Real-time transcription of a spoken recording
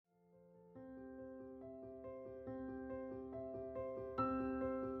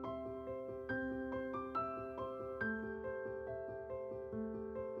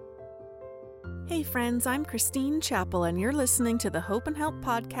Hey friends, I'm Christine Chappell, and you're listening to the Hope and Help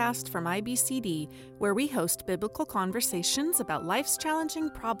podcast from IBCD, where we host biblical conversations about life's challenging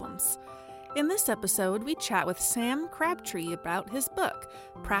problems. In this episode, we chat with Sam Crabtree about his book,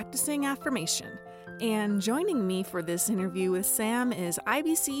 Practicing Affirmation. And joining me for this interview with Sam is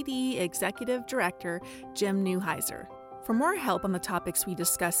IBCD Executive Director Jim Neuheiser. For more help on the topics we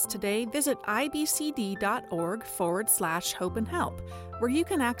discussed today, visit ibcd.org/hope and help, where you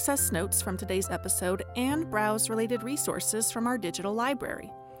can access notes from today's episode and browse related resources from our digital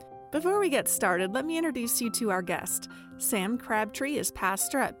library. Before we get started, let me introduce you to our guest. Sam Crabtree is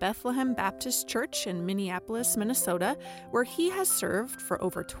pastor at Bethlehem Baptist Church in Minneapolis, Minnesota, where he has served for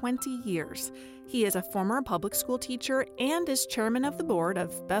over 20 years. He is a former public school teacher and is chairman of the board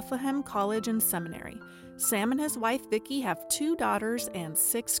of Bethlehem College and Seminary. Sam and his wife, Vicki, have 2 daughters and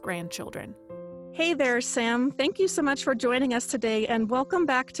 6 grandchildren. Hey there, Sam. Thank you so much for joining us today, and welcome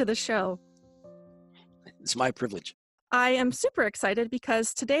back to the show. It's my privilege. I am super excited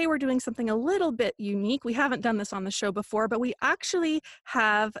because today we're doing something a little bit unique. We haven't done this on the show before, but we actually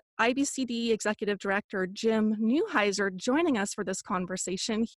have IBCD Executive Director Jim Neuheiser joining us for this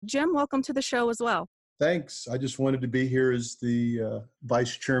conversation. Jim, welcome to the show as well. Thanks. I just wanted to be here as the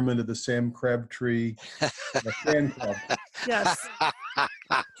vice chairman of the Sam Crabtree fan club. Yes.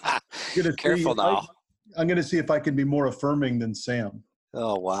 Careful now. I'm going to see if I can be more affirming than Sam.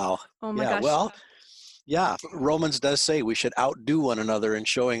 Oh, wow. Oh my yeah, gosh. Well, yeah, Romans does say we should outdo one another in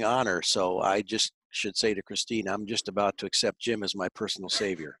showing honor. So I just should say to Christine, I'm just about to accept Jim as my personal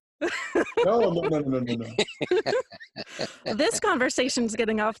savior. No. This conversation's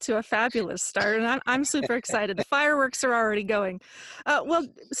getting off to a fabulous start, and I'm super excited. The fireworks are already going. Well,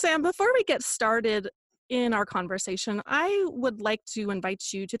 Sam, before we get started in our conversation, I would like to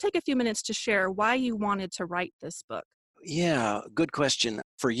invite you to take a few minutes to share why you wanted to write this book. Yeah, good question.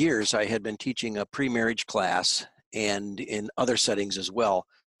 For years, I had been teaching a pre-marriage class and in other settings as well,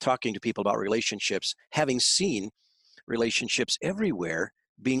 talking to people about relationships, having seen relationships everywhere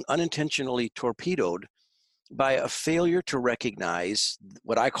being unintentionally torpedoed by a failure to recognize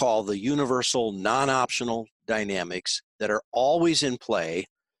what I call the universal non-optional dynamics that are always in play,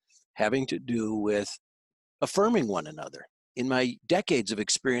 having to do with affirming one another. In my decades of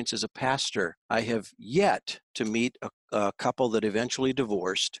experience as a pastor, I have yet to meet a couple that eventually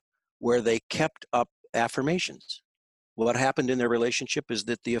divorced where they kept up affirmations. What happened in their relationship is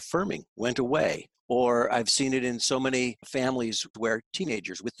that the affirming went away. Or I've seen it in so many families where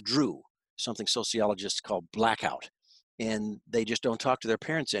teenagers withdrew, something sociologists call blackout, and they just don't talk to their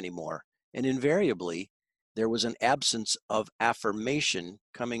parents anymore. And invariably, there was an absence of affirmation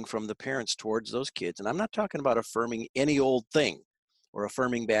coming from the parents towards those kids. And I'm not talking about affirming any old thing or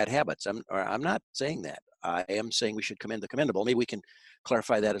affirming bad habits. I'm not saying that. I am saying we should commend the commendable. Maybe we can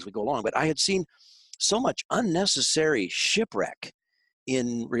clarify that as we go along. But I had seen so much unnecessary shipwreck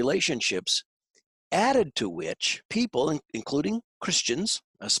in relationships, added to which people, including Christians,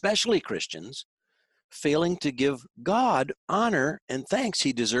 especially Christians, failing to give God honor and thanks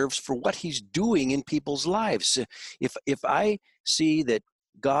he deserves for what he's doing in people's lives. If I see that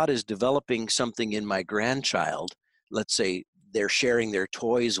God is developing something in my grandchild, let's say they're sharing their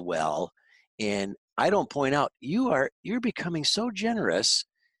toys well, and I don't point out, you're becoming so generous,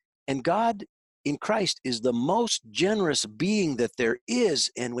 and God in Christ is the most generous being that there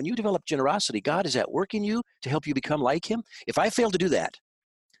is. And when you develop generosity, God is at work in you to help you become like him. If I fail to do that,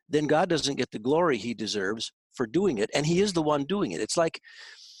 then God doesn't get the glory he deserves for doing it. And he is the one doing it. It's like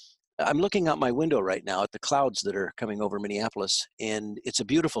I'm looking out my window right now at the clouds that are coming over Minneapolis, and it's a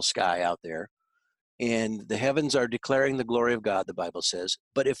beautiful sky out there. And the heavens are declaring the glory of God, the Bible says.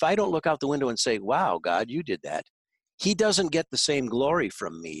 But if I don't look out the window and say, wow, God, you did that, he doesn't get the same glory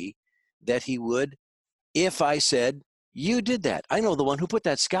from me that he would if I said, you did that. I know the one who put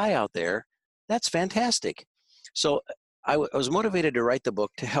that sky out there. That's fantastic. So I was motivated to write the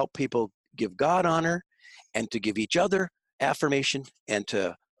book to help people give God honor and to give each other affirmation and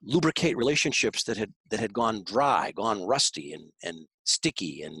to lubricate relationships that had gone dry, gone rusty and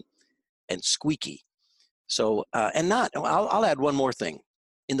sticky and squeaky. So, I'll add one more thing.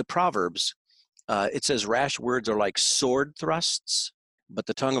 In the Proverbs, it says rash words are like sword thrusts, but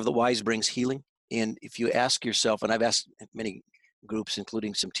the tongue of the wise brings healing. And if you ask yourself, and I've asked many groups,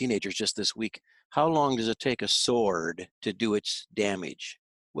 including some teenagers just this week, how long does it take a sword to do its damage?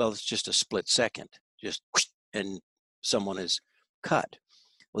 Well, it's just a split second, just whoosh, and someone is cut.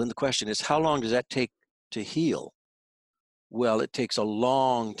 Well, then the question is, how long does that take to heal? Well, it takes a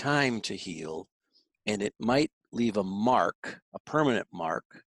long time to heal, and it might leave a mark, a permanent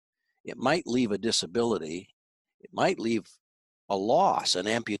mark. It might leave a disability. It might leave a loss, an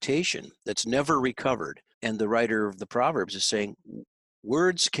amputation that's never recovered. And the writer of the Proverbs is saying,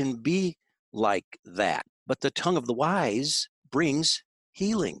 words can be like that, but the tongue of the wise brings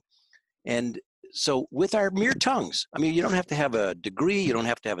healing. And so with our mere tongues, I mean, you don't have to have a degree, you don't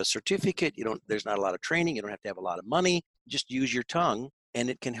have to have a certificate, there's not a lot of training, you don't have to have a lot of money, just use your tongue, and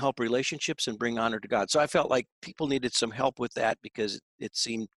it can help relationships and bring honor to God. So I felt like people needed some help with that because it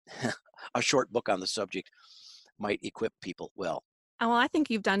seemed a short book on the subject might equip people well. Well, I think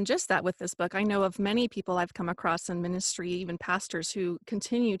you've done just that with this book. I know of many people I've come across in ministry, even pastors, who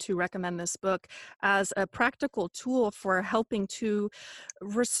continue to recommend this book as a practical tool for helping to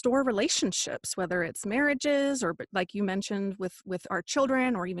restore relationships, whether it's marriages or, like you mentioned, with our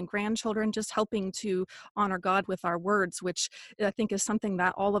children or even grandchildren, just helping to honor God with our words, which I think is something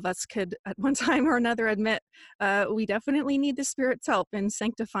that all of us could at one time or another admit. We definitely need the Spirit's help in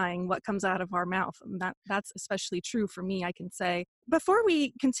sanctifying what comes out of our mouth. And that's especially true for me, I can say. Before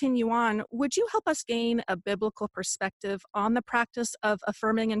we continue on, would you help us gain a biblical perspective on the practice of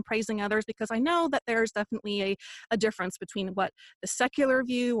affirming and praising others? Because I know that there's definitely a difference between what the secular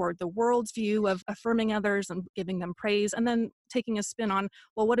view or the world's view of affirming others and giving them praise, and then taking a spin on,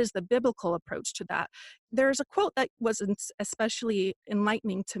 well, what is the biblical approach to that? There's a quote that was especially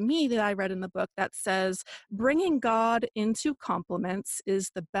enlightening to me that I read in the book that says, bringing God into compliments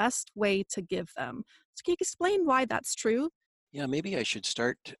is the best way to give them. So can you explain why that's true? Yeah, maybe I should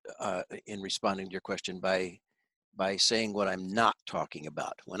start in responding to your question by saying what I'm not talking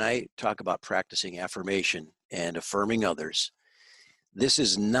about. When I talk about practicing affirmation and affirming others, this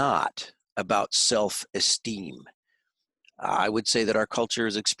is not about self-esteem. I would say that our culture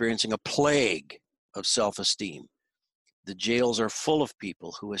is experiencing a plague of self-esteem. The jails are full of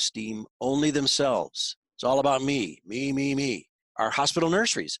people who esteem only themselves. It's all about me, me, me, me. Our hospital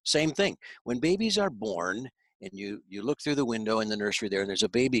nurseries, same thing. When babies are born and you look through the window in the nursery there and there's a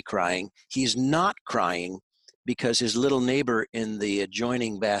baby crying, he's not crying because his little neighbor in the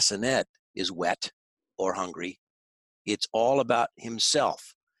adjoining bassinet is wet or hungry. It's all about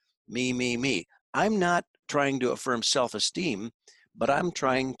himself. Me, me, me. I'm not trying to affirm self-esteem, but I'm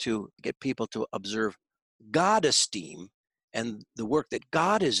trying to get people to observe God esteem and the work that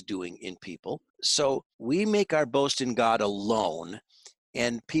God is doing in people. So we make our boast in God alone,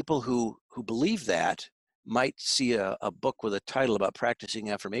 and people who believe that might see a book with a title about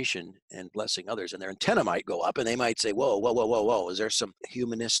practicing affirmation and blessing others, and their antenna might go up, and they might say, whoa, whoa, whoa, whoa, whoa, is there some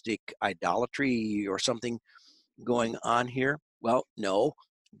humanistic idolatry or something going on here? Well, no.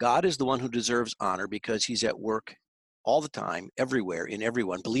 God is the one who deserves honor because he's at work all the time, everywhere, in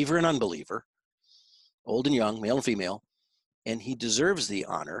everyone, believer and unbeliever, old and young, male and female, and he deserves the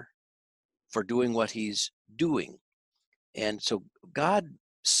honor for doing what he's doing. And so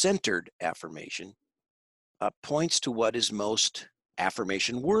God-centered affirmation points to what is most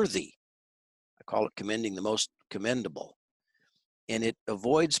affirmation worthy. I call it commending the most commendable. And it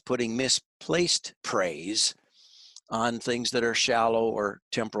avoids putting misplaced praise on things that are shallow or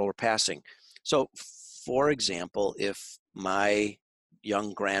temporal or passing. So, for example, if my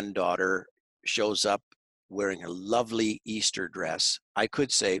young granddaughter shows up wearing a lovely Easter dress, I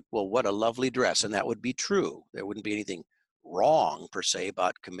could say, well, what a lovely dress. And that would be true. There wouldn't be anything wrong, per se,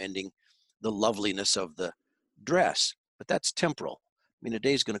 about commending the loveliness of the dress. But that's temporal. I mean, a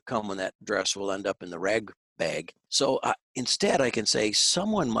day's going to come when that dress will end up in the rag bag. So instead, I can say,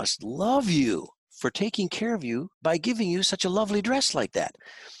 someone must love you for taking care of you by giving you such a lovely dress like that.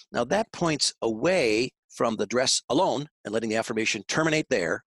 Now that points away from the dress alone and letting the affirmation terminate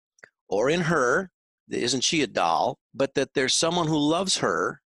there, or in her, isn't she a doll, but that there's someone who loves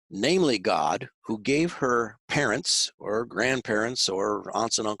her, namely God, who gave her parents or grandparents or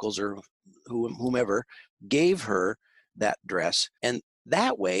aunts and uncles or whomever, gave her that dress. And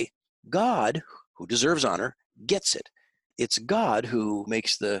that way, God, who deserves honor, gets it. It's God who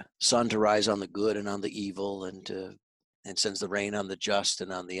makes the sun to rise on the good and on the evil and sends the rain on the just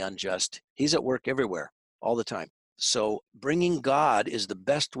and on the unjust. He's at work everywhere, all the time. So bringing God is the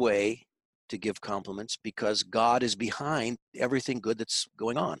best way to give compliments because God is behind everything good that's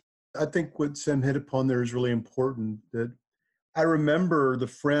going on. I think what Sam hit upon there is really important. That I remember the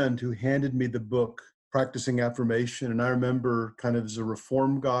friend who handed me the book, Practicing Affirmation, and I remember kind of as a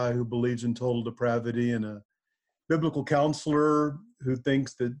reform guy who believes in total depravity and a biblical counselor who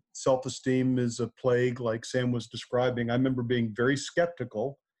thinks that self-esteem is a plague like Sam was describing. I remember being very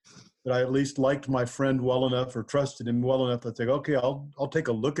skeptical, but I at least liked my friend well enough or trusted him well enough to think, okay, I'll take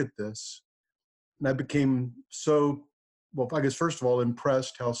a look at this. And I became so, well, I guess first of all,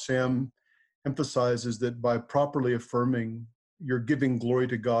 impressed how Sam emphasizes that by properly affirming, you're giving glory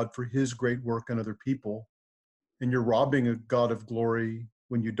to God for his great work in other people. and you're robbing a God of glory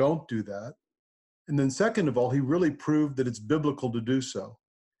when you don't do that. And then second of all, he really proved that it's biblical to do so.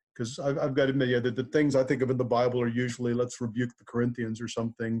 Because I've got to admit, yeah, that the things I think of in the Bible are usually let's rebuke the Corinthians or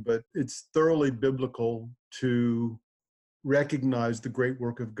something, but it's thoroughly biblical to recognize the great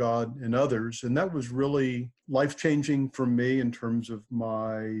work of God in others. And that was really life-changing for me in terms of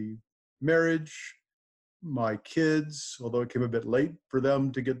my marriage, my kids, although it came a bit late for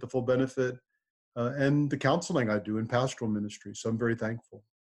them to get the full benefit, and the counseling I do in pastoral ministry. So I'm very thankful.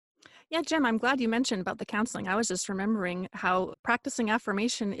 Yeah, Jim, I'm glad you mentioned about the counseling. I was just remembering how practicing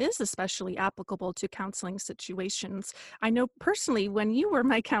affirmation is especially applicable to counseling situations. I know personally, when you were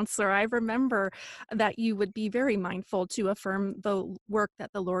my counselor, I remember that you would be very mindful to affirm the work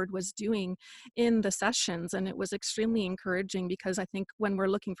that the Lord was doing in the sessions. And it was extremely encouraging because I think when we're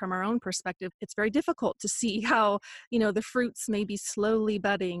looking from our own perspective, it's very difficult to see how, the fruits may be slowly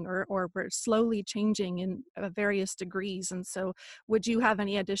budding or we're slowly changing in various degrees. And so would you have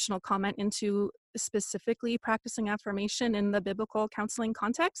any additional comment into specifically practicing affirmation in the biblical counseling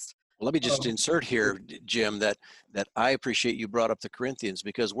context? Well, let me just Um, insert here, Jim, that I appreciate you brought up the Corinthians,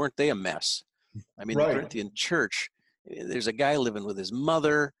 because weren't they a mess? I mean, the right. Corinthian church, there's a guy living with his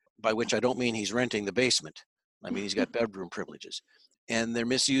mother, by which I don't mean he's renting the basement. I mean, he's got bedroom privileges. And they're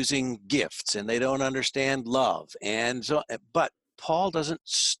misusing gifts, and they don't understand love. And so, but Paul doesn't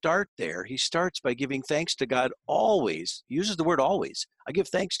start there. He starts by giving thanks to God always. He uses the word always. I give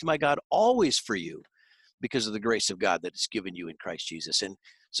thanks to my God always for you because of the grace of God that is given you in Christ Jesus. And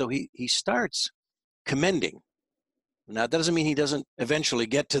so he starts commending. Now, that doesn't mean he doesn't eventually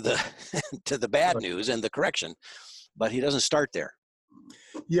get to the to the bad news and the correction, but he doesn't start there.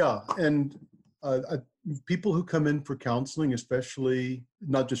 Yeah, and people who come in for counseling, especially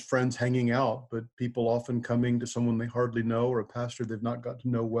not just friends hanging out, but people often coming to someone they hardly know or a pastor they've not got to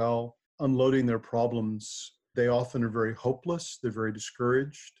know well, unloading their problems, they often are very hopeless. They're very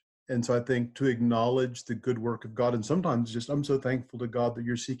discouraged. And so I think to acknowledge the good work of God, and sometimes just, I'm so thankful to God that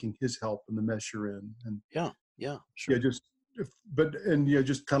you're seeking his help in the mess you're in. And Yeah, sure. just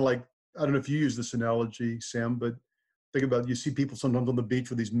kind of like, I don't know if you use this analogy, Sam, but think about, you see people sometimes on the beach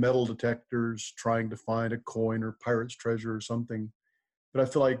with these metal detectors trying to find a coin or pirate's treasure or something. But I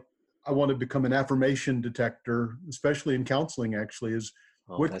feel like I want to become an affirmation detector, especially in counseling, actually, is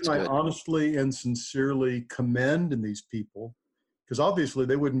Oh, what that's can I good. honestly and sincerely commend in these people? Because obviously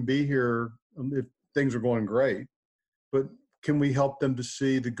they wouldn't be here if things are going great. But can we help them to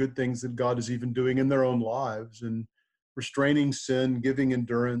see the good things that God is even doing in their own lives and restraining sin, giving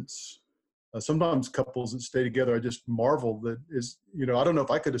endurance? Sometimes couples that stay together, I just marvel that I don't know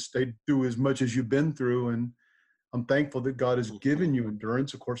if I could have stayed through as much as you've been through. And I'm thankful that God has given you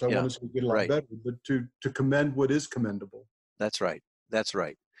endurance. Of course, I Yeah, want to see you get a lot right. better, but to commend what is commendable. That's right. That's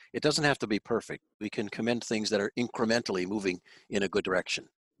right. It doesn't have to be perfect. We can commend things that are incrementally moving in a good direction.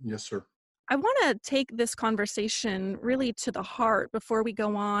 Yes, sir. I want to take this conversation really to the heart before we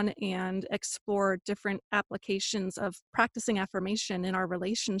go on and explore different applications of practicing affirmation in our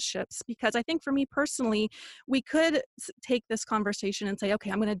relationships. Because I think for me personally, we could take this conversation and say, okay,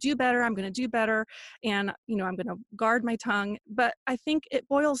 I'm going to do better. I'm going to do better. And, I'm going to guard my tongue. But I think it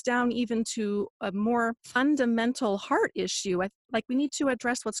boils down even to a more fundamental heart issue. Like we need to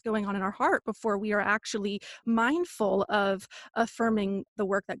address what's going on in our heart before we are actually mindful of affirming the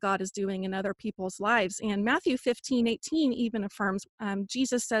work that God is doing in other people's lives. And Matthew 15:18 even affirms,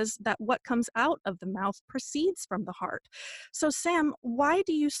 Jesus says that what comes out of the mouth proceeds from the heart. So, Sam, why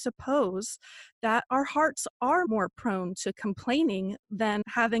do you suppose that our hearts are more prone to complaining than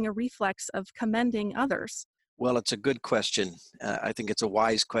having a reflex of commending others? Well, it's a good question. I think it's a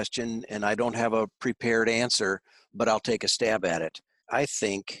wise question, and I don't have a prepared answer, but I'll take a stab at it. I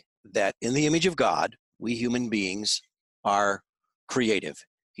think that in the image of God, we human beings are creative.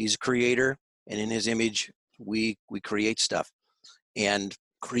 He's a creator, and in his image, we create stuff. And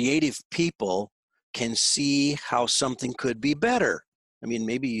creative people can see how something could be better. I mean,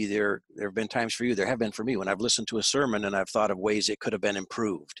 maybe there have been times for you, there have been for me, when I've listened to a sermon and I've thought of ways it could have been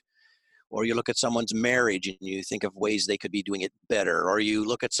improved. Or you look at someone's marriage and you think of ways they could be doing it better. Or you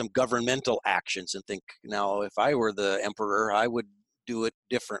look at some governmental actions and think, now, if I were the emperor, I would do it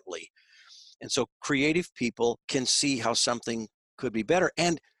differently. And so creative people can see how something could be better.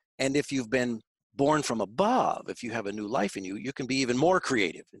 And if you've been born from above, if you have a new life in you, you can be even more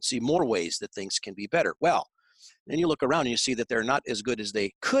creative and see more ways that things can be better. Well, then you look around and you see that they're not as good as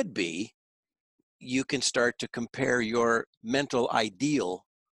they could be. You can start to compare your mental ideal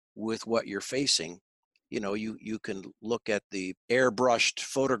with what you're facing. You can look at the airbrushed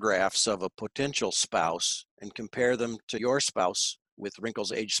photographs of a potential spouse and compare them to your spouse with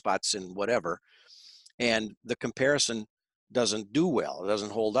wrinkles, age spots, and whatever. And the comparison doesn't do well. It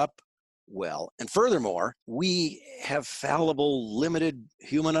doesn't hold up well. And furthermore, we have fallible, limited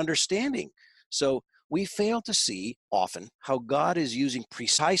human understanding. So we fail to see often how God is using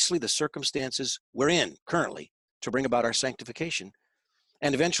precisely the circumstances we're in currently to bring about our sanctification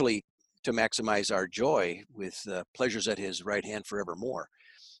and eventually to maximize our joy with pleasures at his right hand forevermore.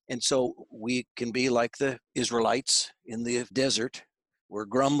 And so we can be like the Israelites in the desert. We're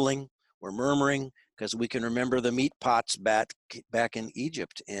grumbling, we're murmuring, because we can remember the meat pots back in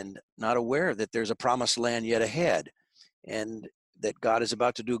Egypt and not aware that there's a promised land yet ahead and that God is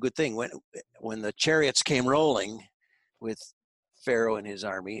about to do a good thing. When the chariots came rolling with Pharaoh and his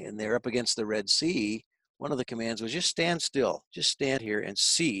army and they're up against the Red Sea, one of the commands was just stand still, just stand here and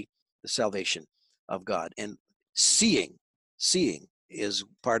see the salvation of God. And seeing is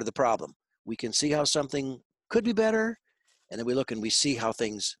part of the problem. We can see how something could be better, and then we look and we see how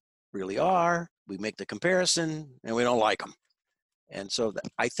things really are. We make the comparison, and we don't like them. And so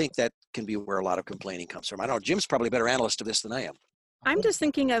I think that can be where a lot of complaining comes from. I don't know, Jim's probably a better analyst of this than I am. I'm just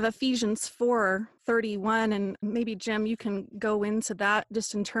thinking of Ephesians 4:31, and maybe, Jim, you can go into that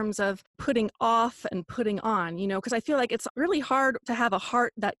just in terms of putting off and putting on, because I feel like it's really hard to have a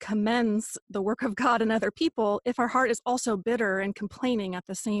heart that commends the work of God and other people if our heart is also bitter and complaining at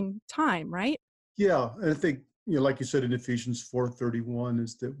the same time, right? Yeah, and I think, like you said in Ephesians 4:31,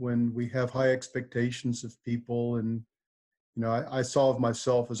 is that when we have high expectations of people and I saw of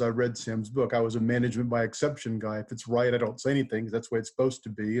myself as I read Sam's book, I was a management by exception guy. If it's right, I don't say anything. That's the way it's supposed to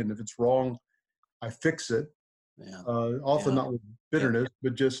be. And if it's wrong, I fix it. Yeah. Often not with bitterness,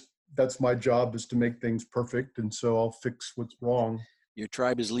 but just that's my job, is to make things perfect. And so I'll fix what's wrong. Your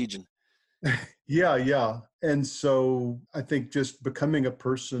tribe is legion. Yeah. And so I think just becoming a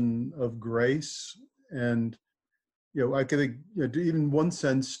person of grace and, I think, in one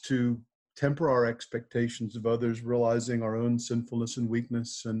sense, to temper our expectations of others, realizing our own sinfulness and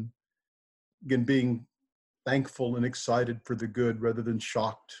weakness, and again, being thankful and excited for the good rather than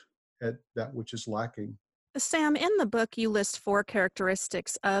shocked at that which is lacking. Sam, in the book, you list 4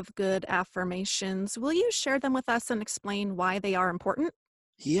 characteristics of good affirmations. Will you share them with us and explain why they are important?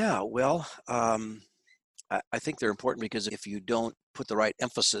 Yeah, well, I think they're important because if you don't put the right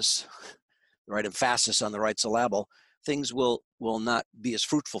emphasis, the right emphasis on the right syllable, things will not be as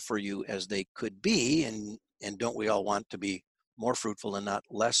fruitful for you as they could be. And don't we all want to be more fruitful and not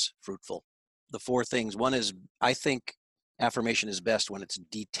less fruitful? The 4 things. One is, I think affirmation is best when it's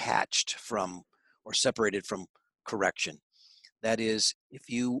detached from or separated from correction. That is, if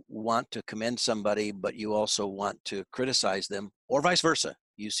you want to commend somebody, but you also want to criticize them, or vice versa.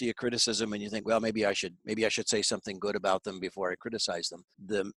 You see a criticism and you think, well, maybe I should say something good about them before I criticize them.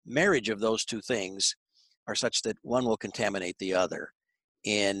 The marriage of those 2 things are such that one will contaminate the other.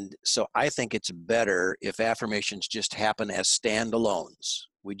 And so I think it's better if affirmations just happen as standalones.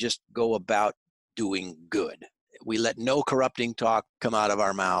 We just go about doing good. We let no corrupting talk come out of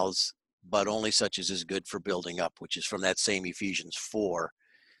our mouths, but only such as is good for building up, which is from that same Ephesians 4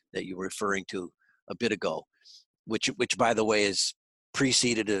 that you were referring to a bit ago, which by the way is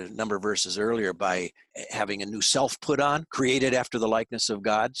preceded a number of verses earlier by having a new self put on, created after the likeness of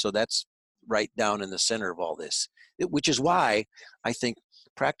God. So that's right down in the center of all this, which is why I think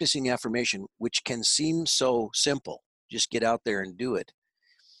practicing affirmation, which can seem so simple, just get out there and do it,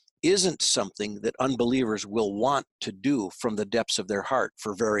 isn't something that unbelievers will want to do from the depths of their heart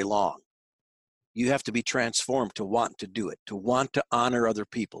for very long. You have to be transformed to want to do it, to want to honor other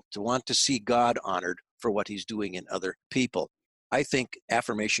people, to want to see God honored for what he's doing in other people. I think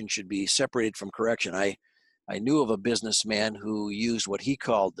affirmation should be separated from correction. I knew of a businessman who used what he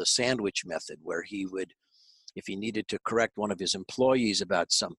called the sandwich method, where he would, if he needed to correct one of his employees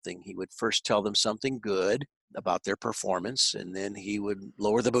about something, he would first tell them something good about their performance, and then he would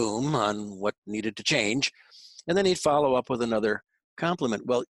lower the boom on what needed to change, and then he'd follow up with another compliment.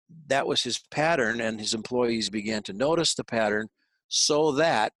 Well, that was his pattern, and his employees began to notice the pattern, so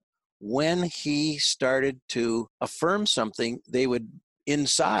that when he started to affirm something, they would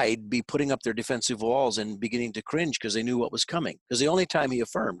inside be putting up their defensive walls and beginning to cringe because they knew what was coming. Because the only time he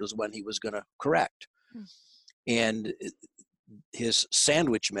affirmed was when he was going to correct. And his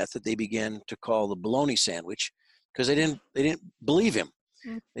sandwich method, they began to call the bologna sandwich, because they didn't believe him.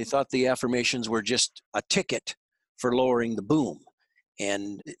 They thought the affirmations were just a ticket for lowering the boom,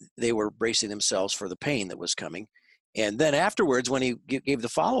 and they were bracing themselves for the pain that was coming. And then afterwards, when he gave the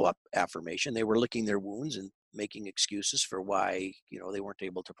follow-up affirmation, they were licking their wounds and making excuses for why they weren't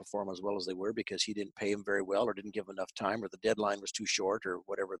able to perform as well as they were, because he didn't pay them very well, or didn't give them enough time, or the deadline was too short, or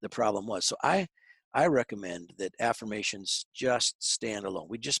whatever the problem was. So I recommend that affirmations just stand alone.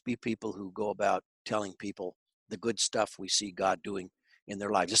 We just be people who go about telling people the good stuff we see God doing in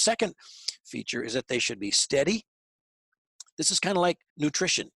their lives. The second feature is that they should be steady. This is kind of like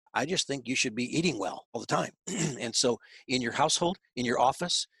nutrition. I just think you should be eating well all the time. And so in your household, in your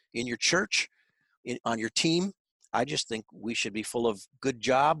office, in your church, on your team, I just think we should be full of good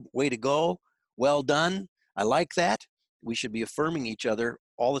job, way to go, well done. I like that. We should be affirming each other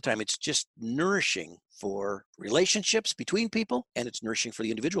all the time. It's just nourishing for relationships between people, and it's nourishing for the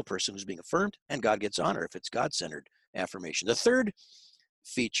individual person who's being affirmed, and God gets honor if it's God-centered affirmation. The third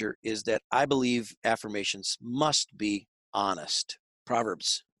feature is that I believe affirmations must be honest.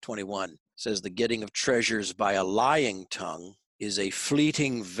 Proverbs 21 says, the getting of treasures by a lying tongue is a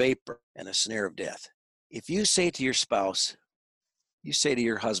fleeting vapor and a snare of death. If you say to your spouse, you say to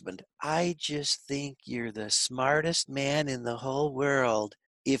your husband, I just think you're the smartest man in the whole world.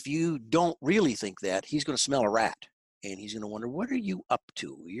 If you don't really think that, he's going to smell a rat. And he's going to wonder, what are you up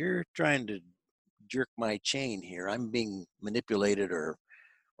to? You're trying to jerk my chain here. I'm being manipulated or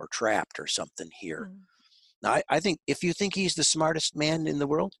trapped or something here. Mm. Now, I think if you think he's the smartest man in the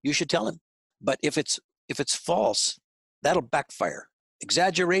world, you should tell him. But if it's false, that'll backfire.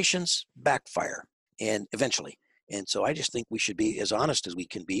 Exaggerations backfire, and eventually. And so I just think we should be as honest as we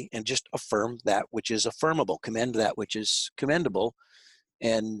can be and just affirm that which is affirmable, commend that which is commendable,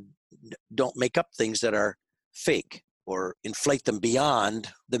 and don't make up things that are fake or inflate them beyond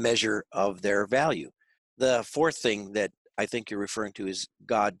the measure of their value. The fourth thing that I think you're referring to is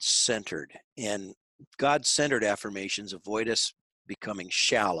God-centered. And God-centered affirmations avoid us becoming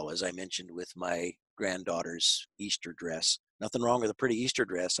shallow, as I mentioned with my granddaughter's Easter dress. Nothing wrong with a pretty Easter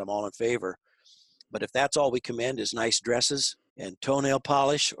dress. I'm all in favor. But if that's all we commend is nice dresses and toenail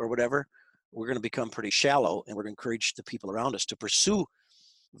polish or whatever, we're going to become pretty shallow, and we're going to encourage the people around us to pursue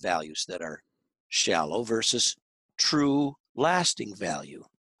values that are shallow versus true, lasting value.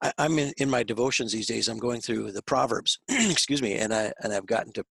 I'm in my devotions these days. I'm going through the Proverbs, excuse me, and I've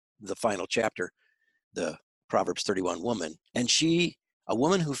gotten to the final chapter, the Proverbs 31 woman, and a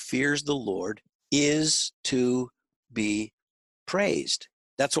woman who fears the Lord is to be praised.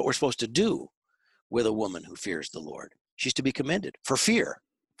 That's what we're supposed to do with a woman who fears the Lord. She's to be commended for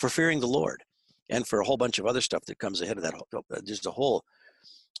fearing the Lord, and for a whole bunch of other stuff that comes ahead of that. There's a whole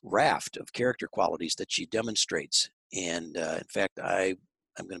raft of character qualities that she demonstrates. And in fact, I'm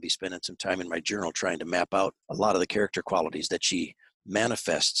going to be spending some time in my journal trying to map out a lot of the character qualities that she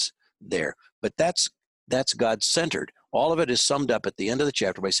manifests there. But that's God-centered. All of it is summed up at the end of the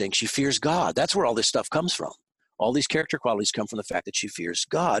chapter by saying she fears God. That's where all this stuff comes from. All these character qualities come from the fact that she fears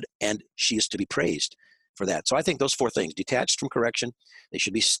God, and she is to be praised for that. So I think those four things: detached from correction, they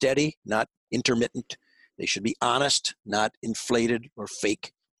should be steady, not intermittent, they should be honest, not inflated or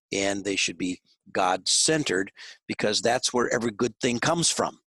fake, and they should be God-centered, because that's where every good thing comes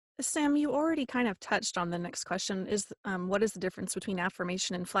from. Sam, you already kind of touched on the next question, is what is the difference between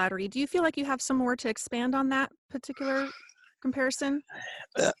affirmation and flattery? Do you feel like you have some more to expand on that particular comparison?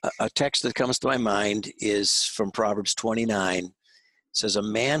 A text that comes to my mind is from Proverbs 29. It says, a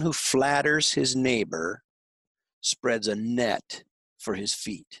man who flatters his neighbor spreads a net for his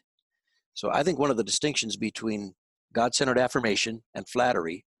feet. So I think one of the distinctions between God-centered affirmation and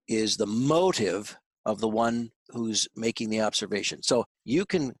flattery is the motive of the one who's making the observation. So you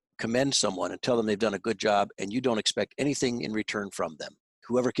can commend someone and tell them they've done a good job, and you don't expect anything in return from them.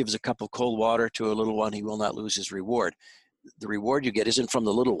 Whoever gives a cup of cold water to a little one, he will not lose his reward. The reward you get isn't from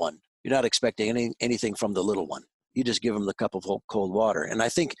the little one. You're not expecting anything from the little one. You just give them the cup of cold water. And I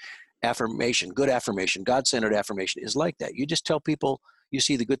think affirmation, good affirmation, God-centered affirmation is like that. You just tell people you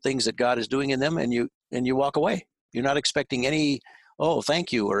see the good things that God is doing in them, and you walk away. You're not expecting any, oh,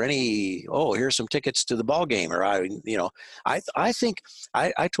 thank you, or any, oh, here's some tickets to the ball game, or I think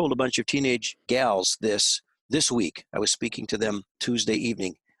I told a bunch of teenage gals this week. I was speaking to them Tuesday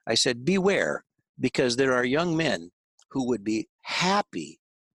evening. I said, beware, because there are young men who would be happy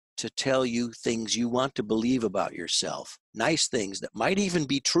to tell you things you want to believe about yourself, nice things that might even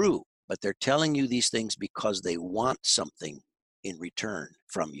be true, but they're telling you these things because they want something in return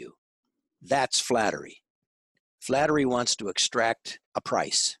from you. That's flattery. Flattery wants to extract a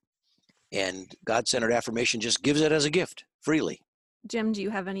price, and God-centered affirmation just gives it as a gift, freely. Jim, do you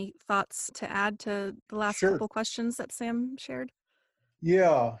have any thoughts to add to the last couple questions that Sam shared?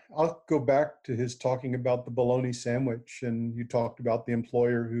 Yeah, I'll go back to his talking about the bologna sandwich, and you talked about the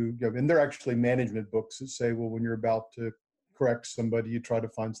employer who, and they're actually management books that say, well, when you're about to correct somebody, you try to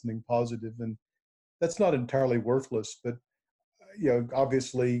find something positive, and that's not entirely worthless. But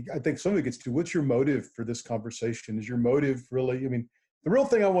obviously, I think some of it gets to, what's your motive for this conversation? Is your motive really? I mean, the real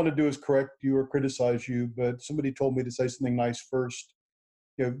thing I want to do is correct you or criticize you, but somebody told me to say something nice first.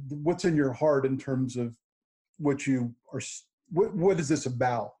 what's in your heart in terms of what you are, what is this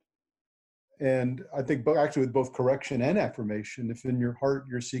about? And I think actually with both correction and affirmation, if in your heart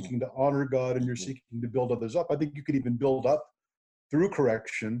you're seeking to honor God and you're seeking to build others up, I think you could even build up through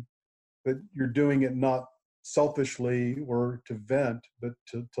correction, but you're doing it not selfishly or to vent, but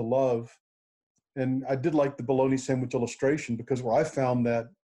to love. And I did like the bologna sandwich illustration, because where I found that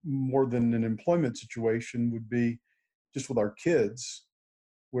more than an employment situation would be just with our kids,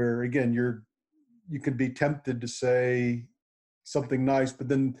 where again, you could be tempted to say something nice, but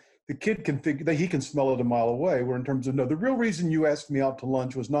then the kid can figure that he can smell it a mile away. Where in terms of, no, the real reason you asked me out to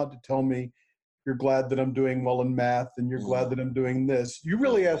lunch was not to tell me you're glad that I'm doing well in math and you're glad that I'm doing this. You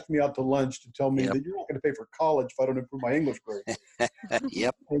really asked me out to lunch to tell me that you're not going to pay for college if I don't improve my English grade.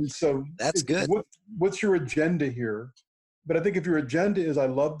 Yep. And so that's good. What's your agenda here? But I think if your agenda is, I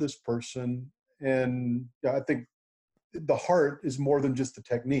love this person, and I think the heart is more than just the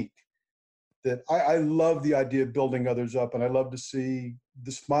technique. That I love the idea of building others up, and I love to see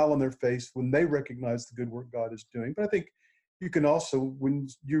the smile on their face when they recognize the good work God is doing. But I think you can also, when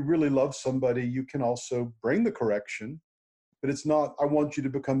you really love somebody, you can also bring the correction, but it's not, I want you to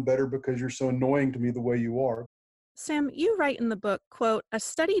become better because you're so annoying to me the way you are. Sam, you write in the book, quote, "A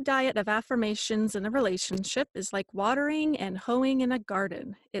steady diet of affirmations in a relationship is like watering and hoeing in a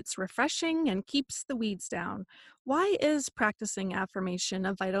garden. It's refreshing and keeps the weeds down." Why is practicing affirmation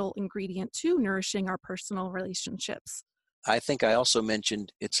a vital ingredient to nourishing our personal relationships? I think I also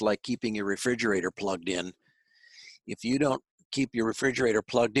mentioned it's like keeping your refrigerator plugged in. If you don't keep your refrigerator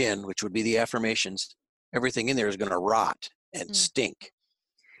plugged in, which would be the affirmations, everything in there is going to rot and stink.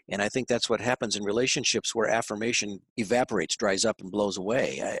 And I think that's what happens in relationships where affirmation evaporates, dries up, and blows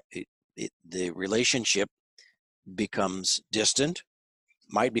away. The relationship becomes distant,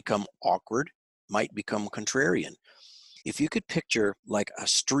 might become awkward, might become contrarian. If you could picture like a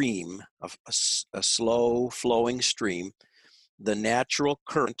stream, a slow flowing stream, the natural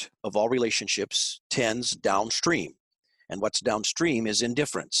current of all relationships tends downstream. And what's downstream is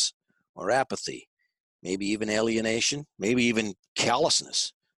indifference or apathy, maybe even alienation, maybe even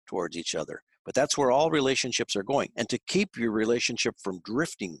callousness towards each other. But that's where all relationships are going. And to keep your relationship from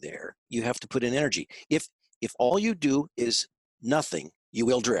drifting there, you have to put in energy. If all you do is nothing, you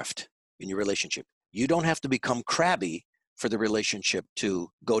will drift in your relationship. You don't have to become crabby for the relationship to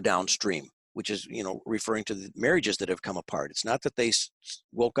go downstream, which is, referring to the marriages that have come apart. It's not that they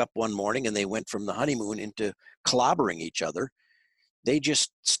woke up one morning and they went from the honeymoon into clobbering each other. They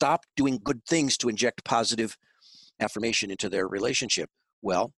just stopped doing good things to inject positive affirmation into their relationship.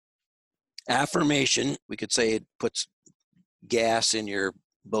 Well, affirmation, we could say it puts gas in your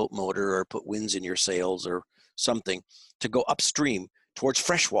boat motor or put winds in your sails or something to go upstream towards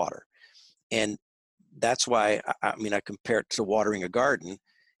fresh water. And that's why, I compare it to watering a garden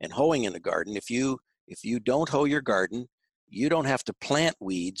and hoeing in a garden. If you don't hoe your garden, you don't have to plant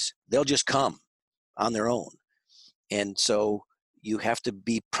weeds. They'll just come on their own. And so you have to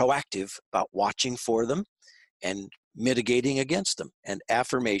be proactive about watching for them and mitigating against them. And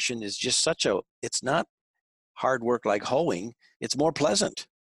affirmation is just it's not hard work like hoeing. It's more pleasant.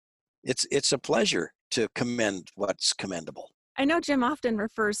 It's a pleasure to commend what's commendable. I know Jim often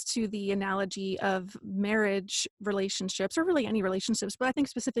refers to the analogy of marriage relationships, or really any relationships, but I think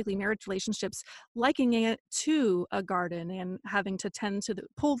specifically marriage relationships, likening it to a garden and having to tend to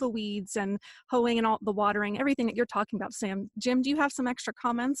pull the weeds and hoeing and all the watering, everything that you're talking about, Sam. Jim, do you have some extra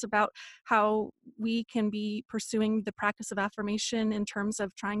comments about how we can be pursuing the practice of affirmation in terms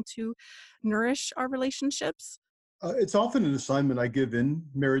of trying to nourish our relationships? It's often an assignment I give in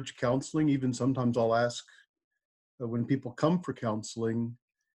marriage counseling. Even sometimes I'll ask, when people come for counseling,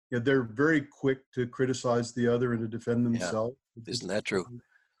 they're very quick to criticize the other and to defend themselves. Yeah. Isn't that true?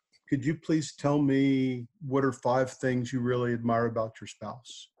 Could you please tell me what are 5 things you really admire about your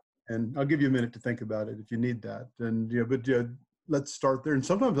spouse? And I'll give you a minute to think about it if you need that. And let's start there. And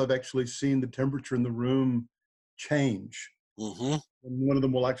sometimes I've actually seen the temperature in the room change. Mm-hmm. And one of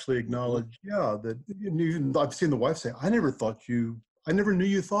them will actually acknowledge, that even I've seen the wife say, I never knew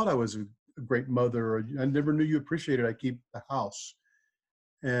you thought I was a great mother, or I never knew you appreciated I keep the house.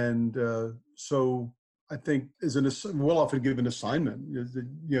 And so I think we'll often give an assignment.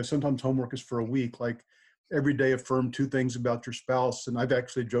 Sometimes homework is for a week, like every day affirm 2 things about your spouse. And I've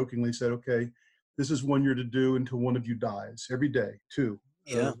actually jokingly said, okay, this is one you're to do until one of you dies. Every day, 2.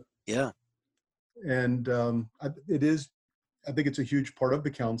 Yeah. And I think it's a huge part of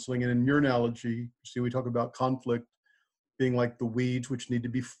the counseling. And in your analogy, we talk about conflict being like the weeds, which need to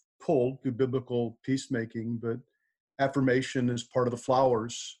be pulled through biblical peacemaking, but affirmation is part of the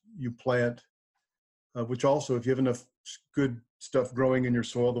flowers you plant, which also, if you have enough good stuff growing in your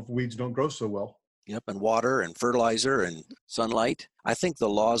soil, the weeds don't grow so well. Yep, and water and fertilizer and sunlight. I think the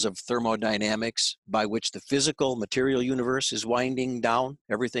laws of thermodynamics by which the physical material universe is winding down,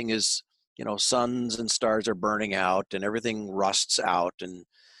 everything is, suns and stars are burning out and everything rusts out and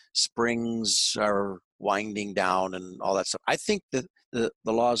springs are winding down and all that stuff. I think that the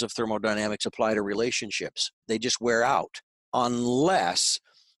laws of thermodynamics apply to relationships. They just wear out unless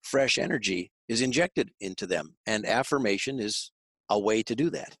fresh energy is injected into them, and affirmation is a way to do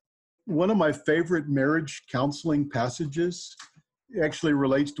that. One of my favorite marriage counseling passages actually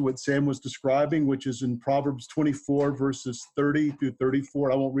relates to what Sam was describing, which is in Proverbs 24, verses 30 through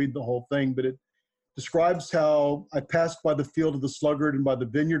 34. I won't read the whole thing, but it describes how I passed by the field of the sluggard and by the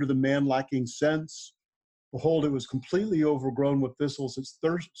vineyard of the man lacking sense. Behold, it was completely overgrown with thistles. Its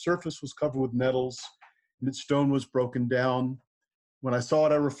surface was covered with nettles, and its stone was broken down. When I saw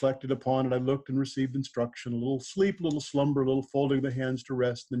it, I reflected upon it. I looked and received instruction. A little sleep, a little slumber, a little folding of the hands to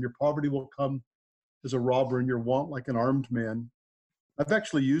rest. Then your poverty will come as a robber and your want like an armed man. I've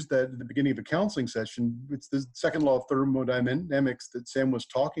actually used that at the beginning of a counseling session. It's the second law of thermodynamics that Sam was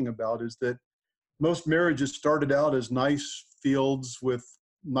talking about, is that most marriages started out as nice fields with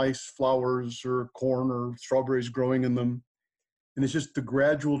nice flowers or corn or strawberries growing in them. And it's just the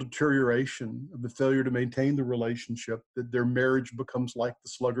gradual deterioration of the failure to maintain the relationship that their marriage becomes like the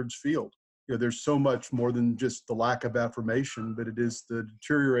sluggard's field. There's so much more than just the lack of affirmation, but it is the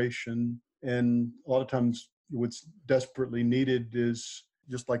deterioration. And a lot of times what's desperately needed is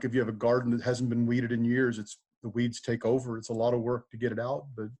just like if you have a garden that hasn't been weeded in years, the weeds take over. It's a lot of work to get it out,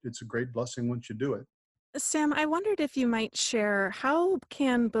 but it's a great blessing once you do it. Sam, I wondered if you might share, how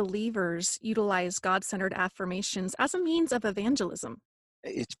can believers utilize God-centered affirmations as a means of evangelism?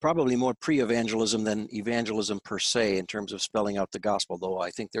 It's probably more pre-evangelism than evangelism per se in terms of spelling out the gospel, though I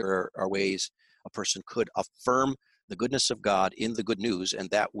think there are ways a person could affirm the goodness of God in the good news, and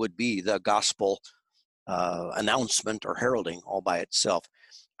that would be the gospel announcement or heralding all by itself.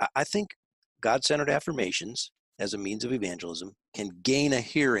 I think God-centered affirmations as a means of evangelism can gain a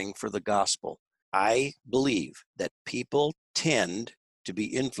hearing for the gospel. I believe that people tend to be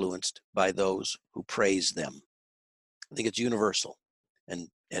influenced by those who praise them. I think it's universal and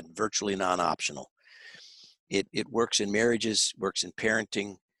virtually non-optional. It works in marriages, works in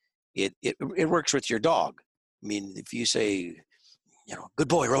parenting. It works with your dog. I mean, if you say, good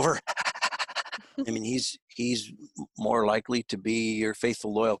boy, Rover, I mean, he's more likely to be your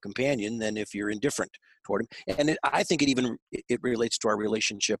faithful, loyal companion than if you're indifferent toward him. And I think it relates to our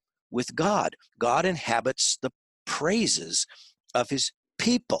relationship with God. God inhabits the praises of his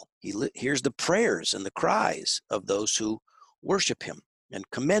people. He hears the prayers and the cries of those who worship him and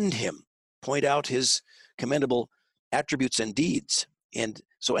commend him, point out his commendable attributes and deeds. And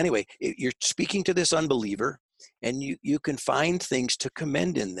so anyway, you're speaking to this unbeliever, and you can find things to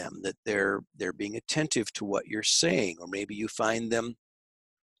commend in them, that they're being attentive to what you're saying, or maybe you find them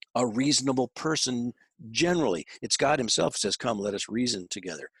a reasonable person generally. It's God himself says, come, let us reason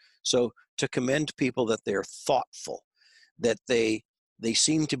together. So to commend people that they're thoughtful, that they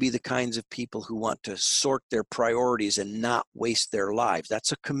seem to be the kinds of people who want to sort their priorities and not waste their lives.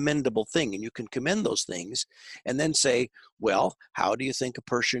 That's a commendable thing. And you can commend those things and then say, well, how do you think a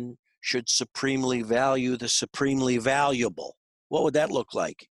person should supremely value the supremely valuable? What would that look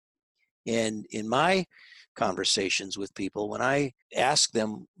like? And in my conversations with people, when I ask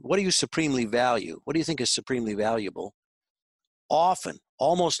them, what do you supremely value? What do you think is supremely valuable? Often,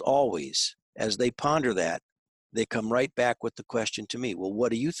 almost always, as they ponder that, they come right back with the question to me, well,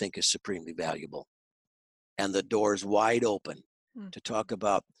 what do you think is supremely valuable? And the door's wide open to talk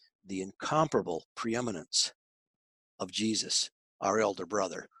about the incomparable preeminence of Jesus, our elder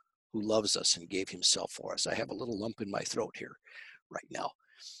brother, who loves us and gave himself for us. I have a little lump in my throat here right now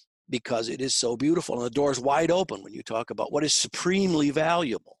because it is so beautiful. And the door's wide open when you talk about what is supremely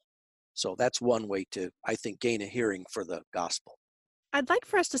valuable. So that's one way to, I think, gain a hearing for the gospel. I'd like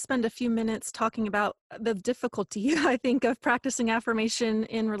for us to spend a few minutes talking about the difficulty, I think, of practicing affirmation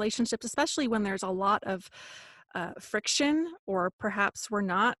in relationships, especially when there's a lot of friction, or perhaps we're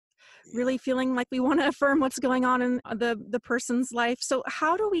not really feeling like we want to affirm what's going on in the person's life. So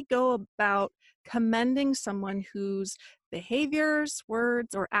how do we go about commending someone whose behaviors,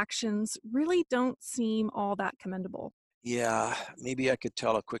 words, or actions really don't seem all that commendable? Yeah, maybe I could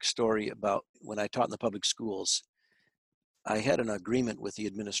tell a quick story about when I taught in the public schools. I had an agreement with the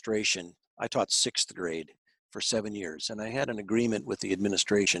administration. I taught sixth grade for 7 years, and I had an agreement with the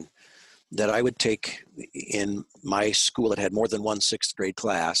administration that I would take, in my school that had more than one sixth grade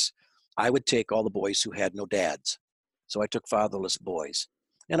class, I would take all the boys who had no dads. So I took fatherless boys.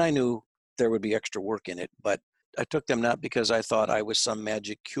 And I knew there would be extra work in it, but I took them not because I thought I was some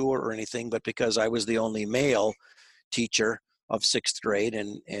magic cure or anything, but because I was the only male teacher of sixth grade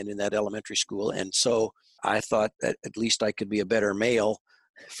and in that elementary school. And so I thought that at least I could be a better male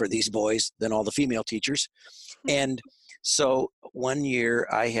for these boys than all the female teachers. And so one year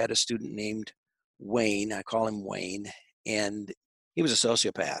I had a student named Wayne, I call him Wayne, and he was a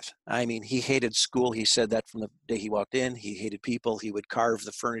sociopath. I mean, he hated school. He said that from the day he walked in. He hated people. He would carve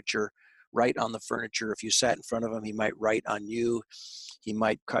the furniture, write on the furniture. If you sat in front of him, he might write on you. He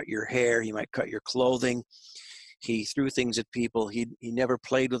might cut your hair. He might cut your clothing. He threw things at people. He never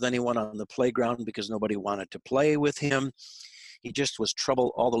played with anyone on the playground because nobody wanted to play with him. He just was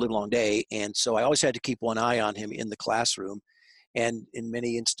trouble all the live long day. And so I always had to keep one eye on him in the classroom, and in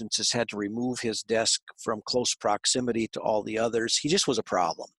many instances had to remove his desk from close proximity to all the others. He just was a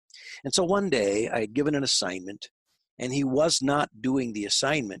problem. And so one day I had given an assignment, and he was not doing the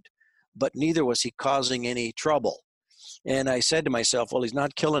assignment, but neither was he causing any trouble. And I said to myself, well, he's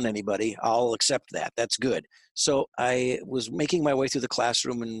not killing anybody. I'll accept that. That's good. So I was making my way through the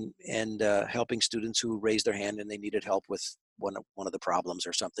classroom and helping students who raised their hand and they needed help with one of the problems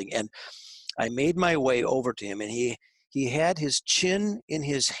or something. And I made my way over to him, and he had his chin in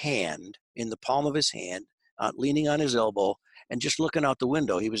his hand, in the palm of his hand, leaning on his elbow and just looking out the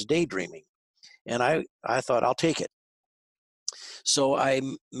window. He was daydreaming. And I thought, I'll take it. So I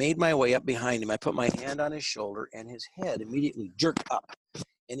made my way up behind him. I put my hand on his shoulder, and his head immediately jerked up.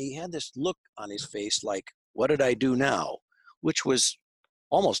 And he had this look on his face like, what did I do now? Which was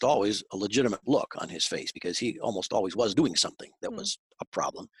almost always a legitimate look on his face, because he almost always was doing something that was a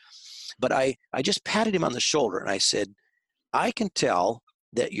problem. But I just patted him on the shoulder, and I said, I can tell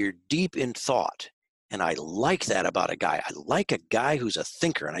that you're deep in thought. And I like that about a guy. I like a guy who's a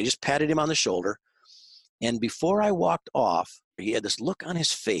thinker. And I just patted him on the shoulder. And before I walked off, he had this look on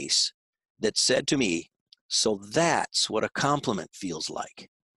his face that said to me, so that's what a compliment feels like.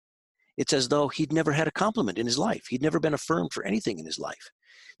 It's as though he'd never had a compliment in his life. He'd never been affirmed for anything in his life.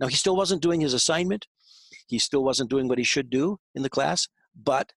 Now, he still wasn't doing his assignment. He still wasn't doing what he should do in the class,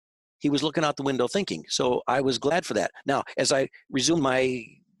 but he was looking out the window thinking. So I was glad for that. Now, as I resumed my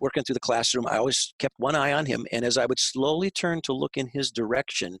working through the classroom, I always kept one eye on him. And as I would slowly turn to look in his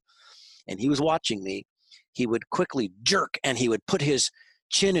direction, and he was watching me, he would quickly jerk, and he would put his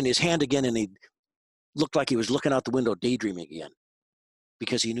chin in his hand again, and he looked like he was looking out the window daydreaming again,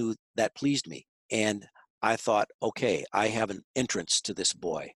 because he knew that pleased me. And I thought, okay, I have an entrance to this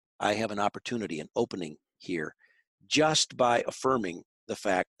boy. I have an opportunity, an opening here, just by affirming the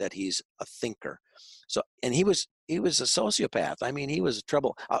fact that he's a thinker. So, and he was a sociopath. I mean, he was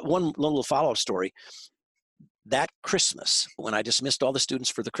trouble. One little follow-up story. That Christmas, when I dismissed all the students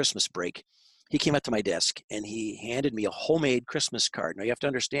for the Christmas break, he came up to my desk and he handed me a homemade Christmas card. Now, you have to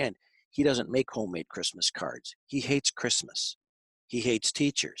understand, he doesn't make homemade Christmas cards. He hates Christmas. He hates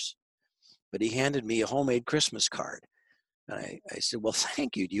teachers. But he handed me a homemade Christmas card. And I said, well,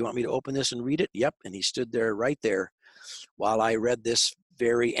 thank you. Do you want me to open this and read it? Yep. And he stood there right there while I read this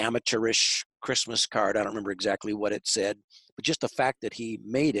very amateurish Christmas card. I don't remember exactly what it said, but just the fact that he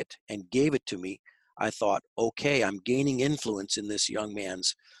made it and gave it to me, I thought, okay, I'm gaining influence in this young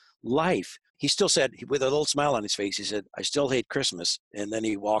man's life. He still said, with a little smile on his face, he said, I still hate Christmas. And then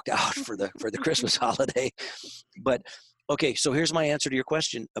he walked out for the Christmas holiday. But okay, so here's my answer to your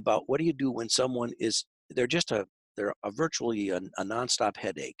question about what do you do when someone is, they're virtually a nonstop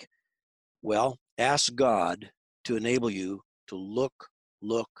headache. Well, ask God to enable you to look,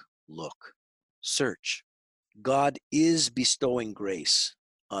 search. God is bestowing grace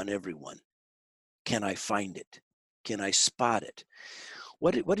on everyone. Can I find it? Can I spot it?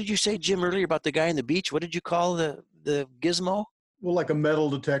 What did you say, Jim, earlier about the guy on the beach? What did you call the gizmo? Well, like a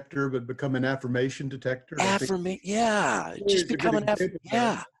metal detector, but become an affirmation detector. Yeah. Just become an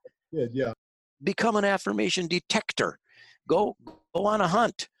yeah. Become an affirmation detector. Go on a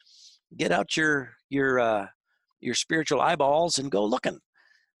hunt. Get out your spiritual eyeballs and go looking.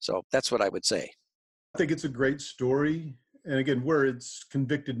 So that's what I would say. I think it's a great story. And again, where it's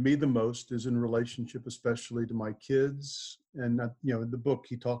convicted me the most is in relationship, especially to my kids. And, in the book,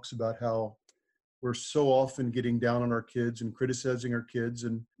 he talks about how we're so often getting down on our kids and criticizing our kids,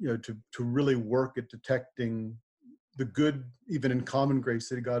 and, to really work at detecting the good, even in common grace,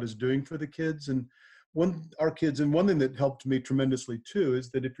 that God is doing for the kids. And one thing that helped me tremendously too, is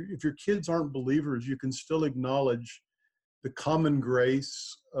that if your kids aren't believers, you can still acknowledge the common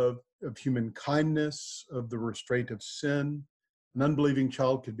grace of human kindness, of the restraint of sin. An unbelieving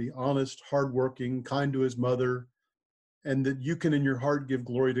child could be honest, hardworking, kind to his mother, and that you can in your heart give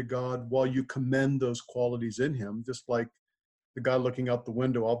glory to God while you commend those qualities in him, just like the guy looking out the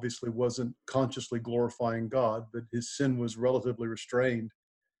window obviously wasn't consciously glorifying God, but his sin was relatively restrained.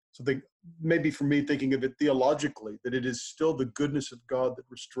 So maybe for me, thinking of it theologically, that it is still the goodness of God that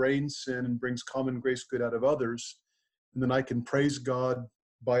restrains sin and brings common grace good out of others. And then I can praise God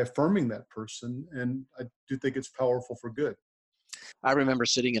by affirming that person. And I do think it's powerful for good. I remember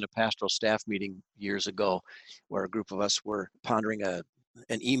sitting in a pastoral staff meeting years ago where a group of us were pondering an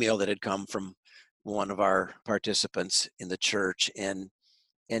email that had come from one of our participants in the church, and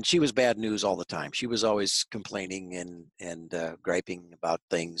she was bad news all the time. She was always complaining and griping about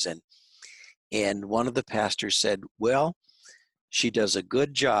things, and one of the pastors said, well, she does a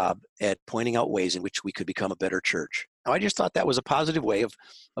good job at pointing out ways in which we could become a better church. Now, I just thought that was a positive way of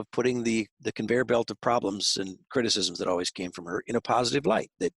putting the conveyor belt of problems and criticisms that always came from her in a positive light.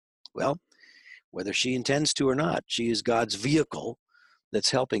 That, well, whether she intends to or not, she is God's vehicle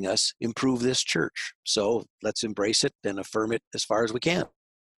that's helping us improve this church. So let's embrace it and affirm it as far as we can.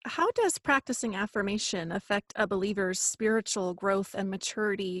 How does practicing affirmation affect a believer's spiritual growth and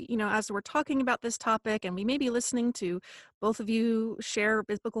maturity? As we're talking about this topic, and we may be listening to both of you share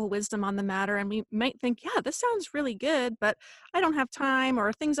biblical wisdom on the matter, and we might think, yeah, this sounds really good, but I don't have time,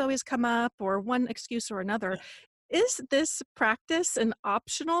 or things always come up, or one excuse or another. Is this practice an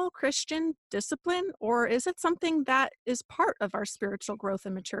optional Christian discipline, or is it something that is part of our spiritual growth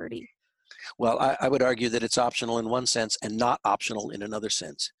and maturity? Well, I would argue that it's optional in one sense and not optional in another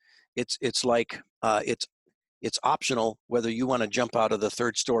sense. It's like it's optional whether you want to jump out of the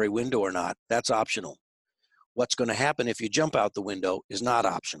third story window or not. That's optional. What's going to happen if you jump out the window is not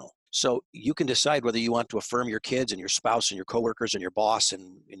optional. So you can decide whether you want to affirm your kids and your spouse and your coworkers and your boss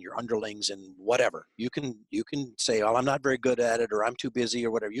and your underlings and whatever. You can say, oh, I'm not very good at it, or I'm too busy,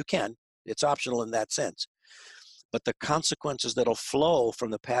 or whatever. You can. It's optional in that sense. But the consequences that'll flow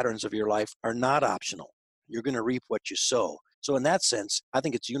from the patterns of your life are not optional. You're going to reap what you sow. So in that sense, I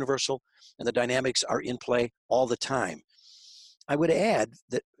think it's universal, and the dynamics are in play all the time. I would add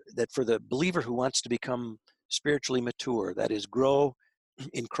that for the believer who wants to become spiritually mature, that is, grow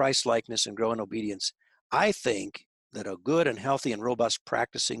in Christ-likeness and grow in obedience, I think that a good and healthy and robust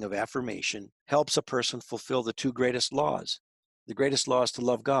practicing of affirmation helps a person fulfill the two greatest laws. The greatest law is to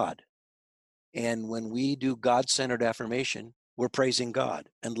love God. And when we do God-centered affirmation, we're praising God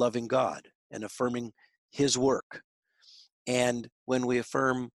and loving God and affirming His work. And when we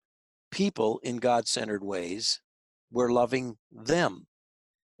affirm people in God-centered ways, we're loving them.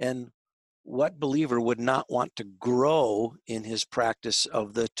 And what believer would not want to grow in his practice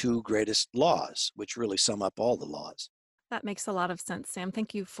of the two greatest laws, which really sum up all the laws? That makes a lot of sense, Sam.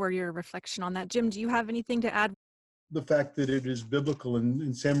 Thank you for your reflection on that. Jim, do you have anything to add? The fact that it is biblical,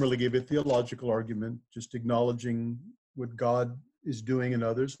 and Sam really gave a theological argument, just acknowledging what God is doing in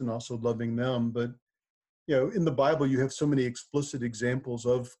others and also loving them. But, in the Bible, you have so many explicit examples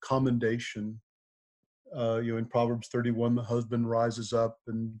of commendation. In Proverbs 31, the husband rises up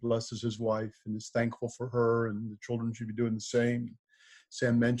and blesses his wife and is thankful for her, and the children should be doing the same.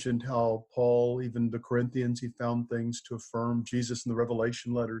 Sam mentioned how Paul, even the Corinthians, he found things to affirm Jesus in the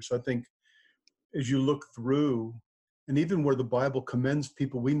Revelation letters. So I think as you look through, and even where the Bible commends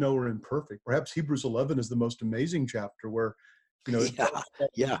people we know are imperfect, perhaps Hebrews 11 is the most amazing chapter where,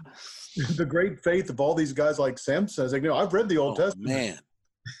 Yeah. the great faith of all these guys, like Sam says, I've read the Old Testament. Man.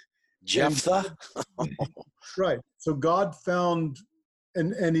 Jephthah. Right. So God found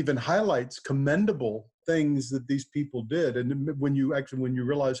and even highlights commendable things that these people did. And when you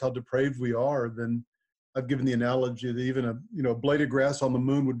realize how depraved we are, then I've given the analogy that even a blade of grass on the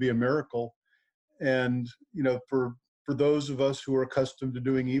moon would be a miracle. And, for those of us who are accustomed to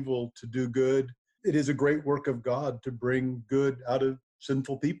doing evil, to do good, it is a great work of God to bring good out of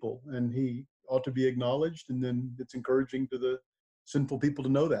sinful people. And He ought to be acknowledged. And then it's encouraging to the sinful people to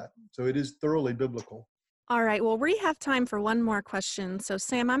know that. So it is thoroughly biblical. All right, well, we have time for one more question. So,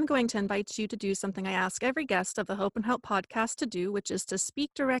 Sam, I'm going to invite you to do something I ask every guest of the Hope and Help podcast to do, which is to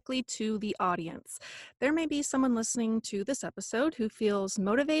speak directly to the audience. There may be someone listening to this episode who feels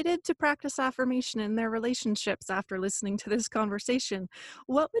motivated to practice affirmation in their relationships after listening to this conversation.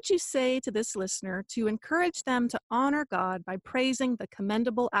 What would you say to this listener to encourage them to honor God by praising the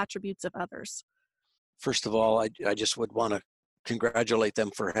commendable attributes of others? First of all, I just would want to congratulate them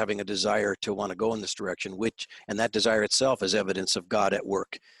for having a desire to want to go in this direction, and that desire itself is evidence of God at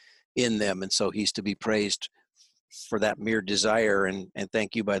work in them. And so He's to be praised for that mere desire. And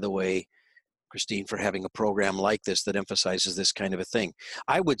thank you, by the way, Christine, for having a program like this that emphasizes this kind of a thing.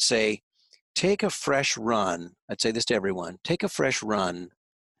 I would say, take a fresh run. I'd say this to everyone, take a fresh run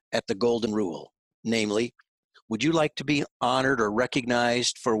at the golden rule, namely, Would you like to be honored or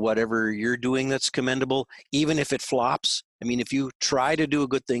recognized for whatever you're doing that's commendable, even if it flops? I mean, if you try to do a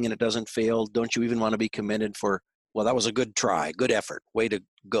good thing and it doesn't fail, don't you even want to be commended for, well, that was a good try, good effort, way to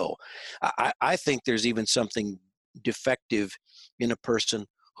go? I think there's even something defective in a person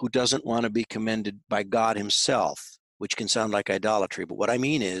who doesn't want to be commended by God himself, which can sound like idolatry. But what I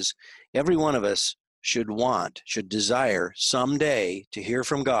mean is, every one of us should desire someday to hear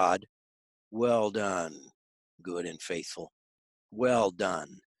from God, well done, good and faithful. Well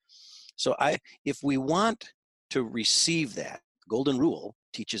done. So if we want to receive that, golden rule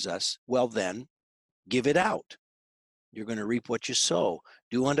teaches us, well then, give it out. You're going to reap what you sow.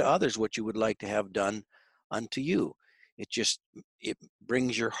 Do unto others what you would like to have done unto you. It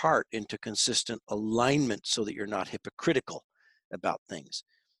brings your heart into consistent alignment so that you're not hypocritical about things.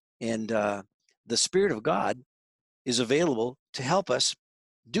 And the Spirit of God is available to help us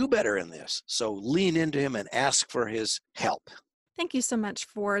do better in this. So lean into him and ask for his help. Thank you so much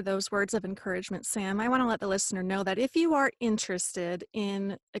for those words of encouragement, Sam. I want to let the listener know that if you are interested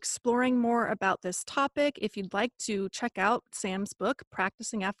in exploring more about this topic, if you'd like to check out Sam's book,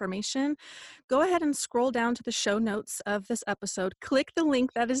 Practicing Affirmation, go ahead and scroll down to the show notes of this episode. Click the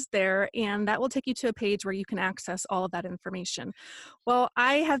link that is there, and that will take you to a page where you can access all of that information. Well,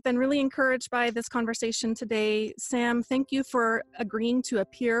 I have been really encouraged by this conversation today. Sam, thank you for agreeing to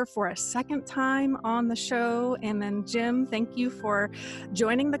appear for a second time on the show. And then Jim, thank you for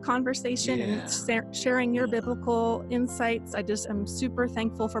joining the conversation and sharing your biblical insights. I just am super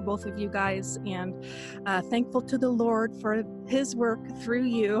thankful for both of you guys, and thankful to the Lord for his work through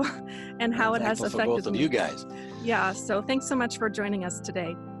you and how it has affected both of you guys. Yeah, so thanks so much for joining us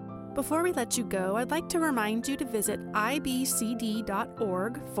today. Before we let you go, I'd like to remind you to visit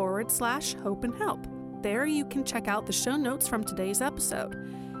ibcd.org/hope and help. There you can check out the show notes from today's episode.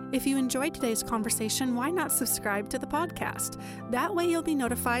 If you enjoyed today's conversation, why not subscribe to the podcast? That way you'll be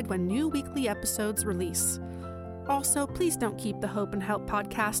notified when new weekly episodes release. Also, please don't keep the Hope and Help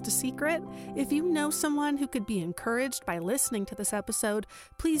podcast a secret. If you know someone who could be encouraged by listening to this episode,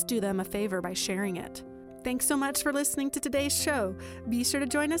 please do them a favor by sharing it. Thanks so much for listening to today's show. Be sure to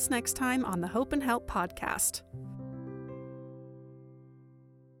join us next time on the Hope and Help podcast.